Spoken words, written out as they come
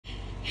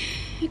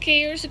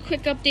Okay, here's a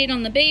quick update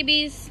on the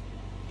babies.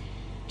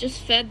 Just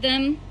fed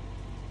them.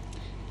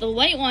 The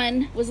white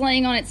one was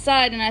laying on its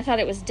side and I thought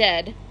it was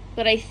dead,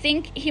 but I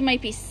think he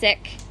might be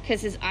sick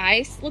because his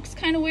eyes looks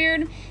kind of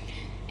weird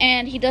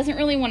and he doesn't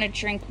really want to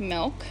drink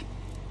milk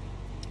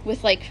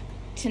with like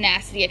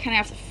tenacity. I kind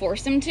of have to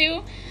force him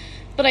to,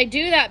 but I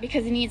do that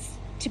because he needs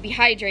to be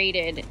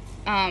hydrated.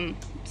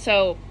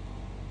 So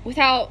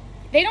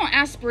they don't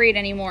aspirate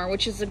anymore,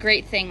 which is a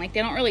great thing. Like,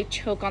 they don't really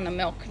choke on the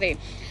milk.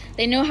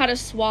 They know how to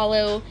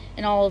swallow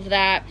and all of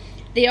that.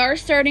 They are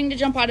starting to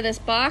jump out of this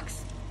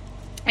box.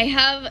 I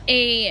have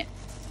a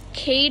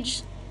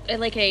cage,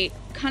 like a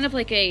kind of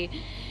like a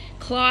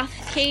cloth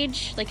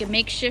cage, like a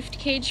makeshift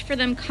cage for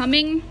them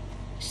coming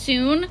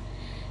soon.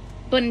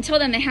 But until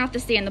then, they have to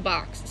stay in the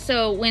box.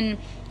 So when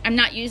I'm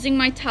not using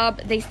my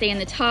tub, they stay in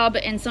the tub,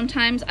 and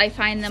sometimes I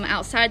find them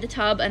outside the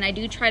tub, and I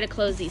do try to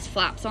close these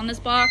flaps on this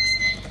box,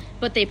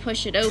 but they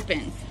push it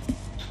open.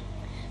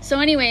 So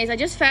anyways, I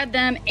just fed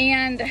them,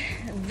 and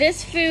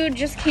this food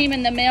just came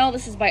in the mail.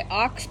 This is by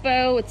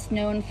Oxbow. It's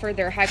known for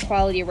their high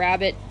quality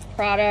rabbit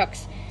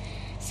products.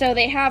 So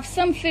they have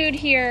some food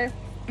here.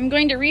 I'm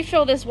going to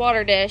refill this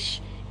water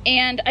dish,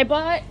 and I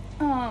bought,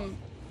 I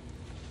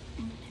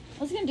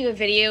was gonna do a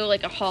video,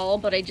 like a haul,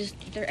 but I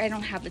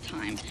don't have the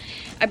time.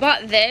 I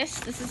bought this.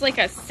 This is like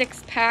a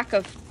 6-pack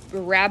of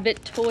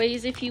rabbit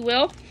toys, if you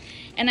will.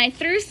 And I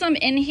threw some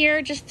in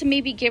here just to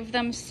maybe give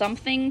them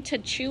something to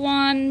chew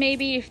on,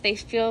 maybe if they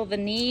feel the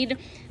need.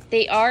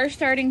 They are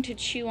starting to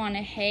chew on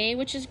a hay,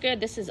 which is good.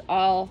 This is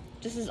all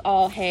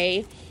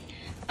hay.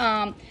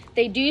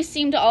 They do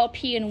seem to all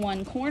pee in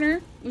one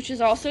corner, which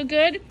is also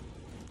good.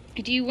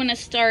 I do want to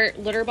start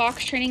litter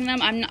box training them.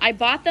 I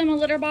bought them a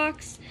litter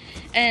box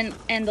and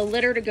the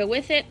litter to go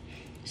with it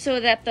so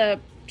that the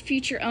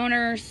future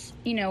owners,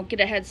 you know, get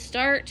a head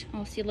start.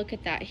 Oh, see, look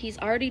at that. He's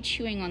already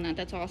chewing on that.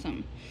 That's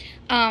awesome.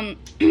 I'm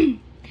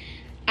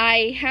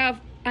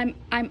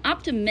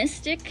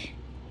optimistic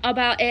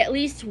about at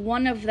least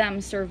one of them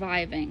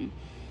surviving.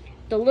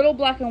 The little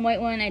black and white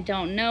one, I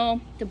don't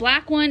know. The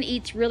black one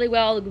eats really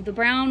well. The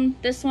brown,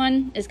 this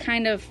one is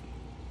kind of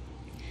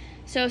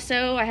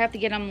so-so. I have to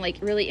get him like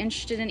really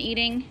interested in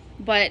eating,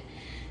 but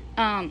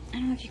I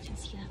don't know if you can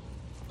see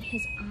that,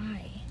 his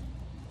eye.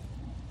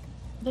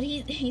 But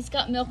he's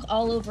got milk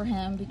all over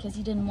him because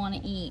he didn't want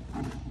to eat.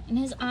 And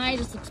his eye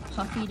just looks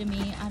puffy to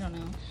me. I don't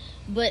know.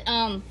 But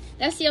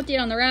that's the update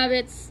on the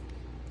rabbits.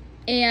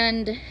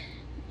 And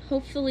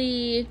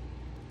hopefully,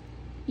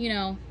 you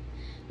know,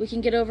 we can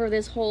get over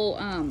this whole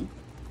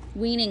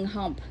weaning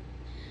hump.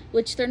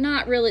 Which they're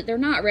not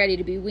ready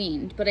to be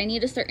weaned. But I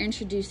need to start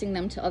introducing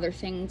them to other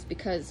things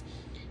because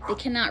they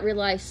cannot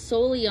rely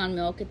solely on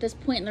milk. At this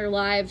point in their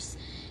lives,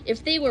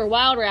 if they were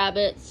wild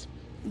rabbits,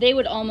 they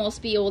would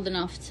almost be old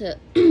enough to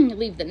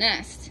leave the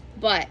nest,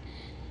 but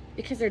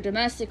because they're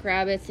domestic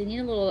rabbits, they need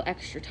a little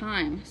extra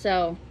time.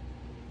 So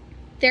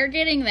they're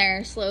getting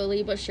there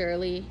slowly but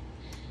surely.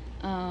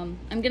 I'm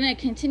gonna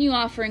continue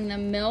offering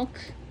them milk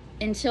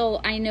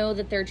until I know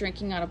that they're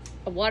drinking out of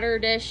a water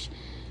dish,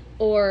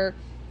 or,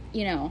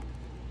 you know,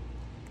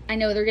 I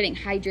know they're getting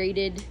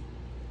hydrated.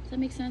 Does that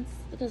make sense?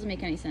 That doesn't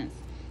make any sense.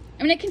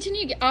 I'm gonna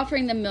continue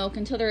offering them milk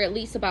until they're at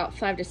least about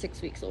 5 to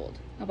 6 weeks old.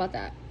 How about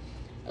that?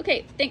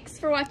 Okay, thanks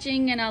for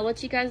watching, and I'll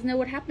let you guys know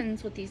what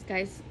happens with these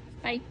guys.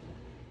 Bye.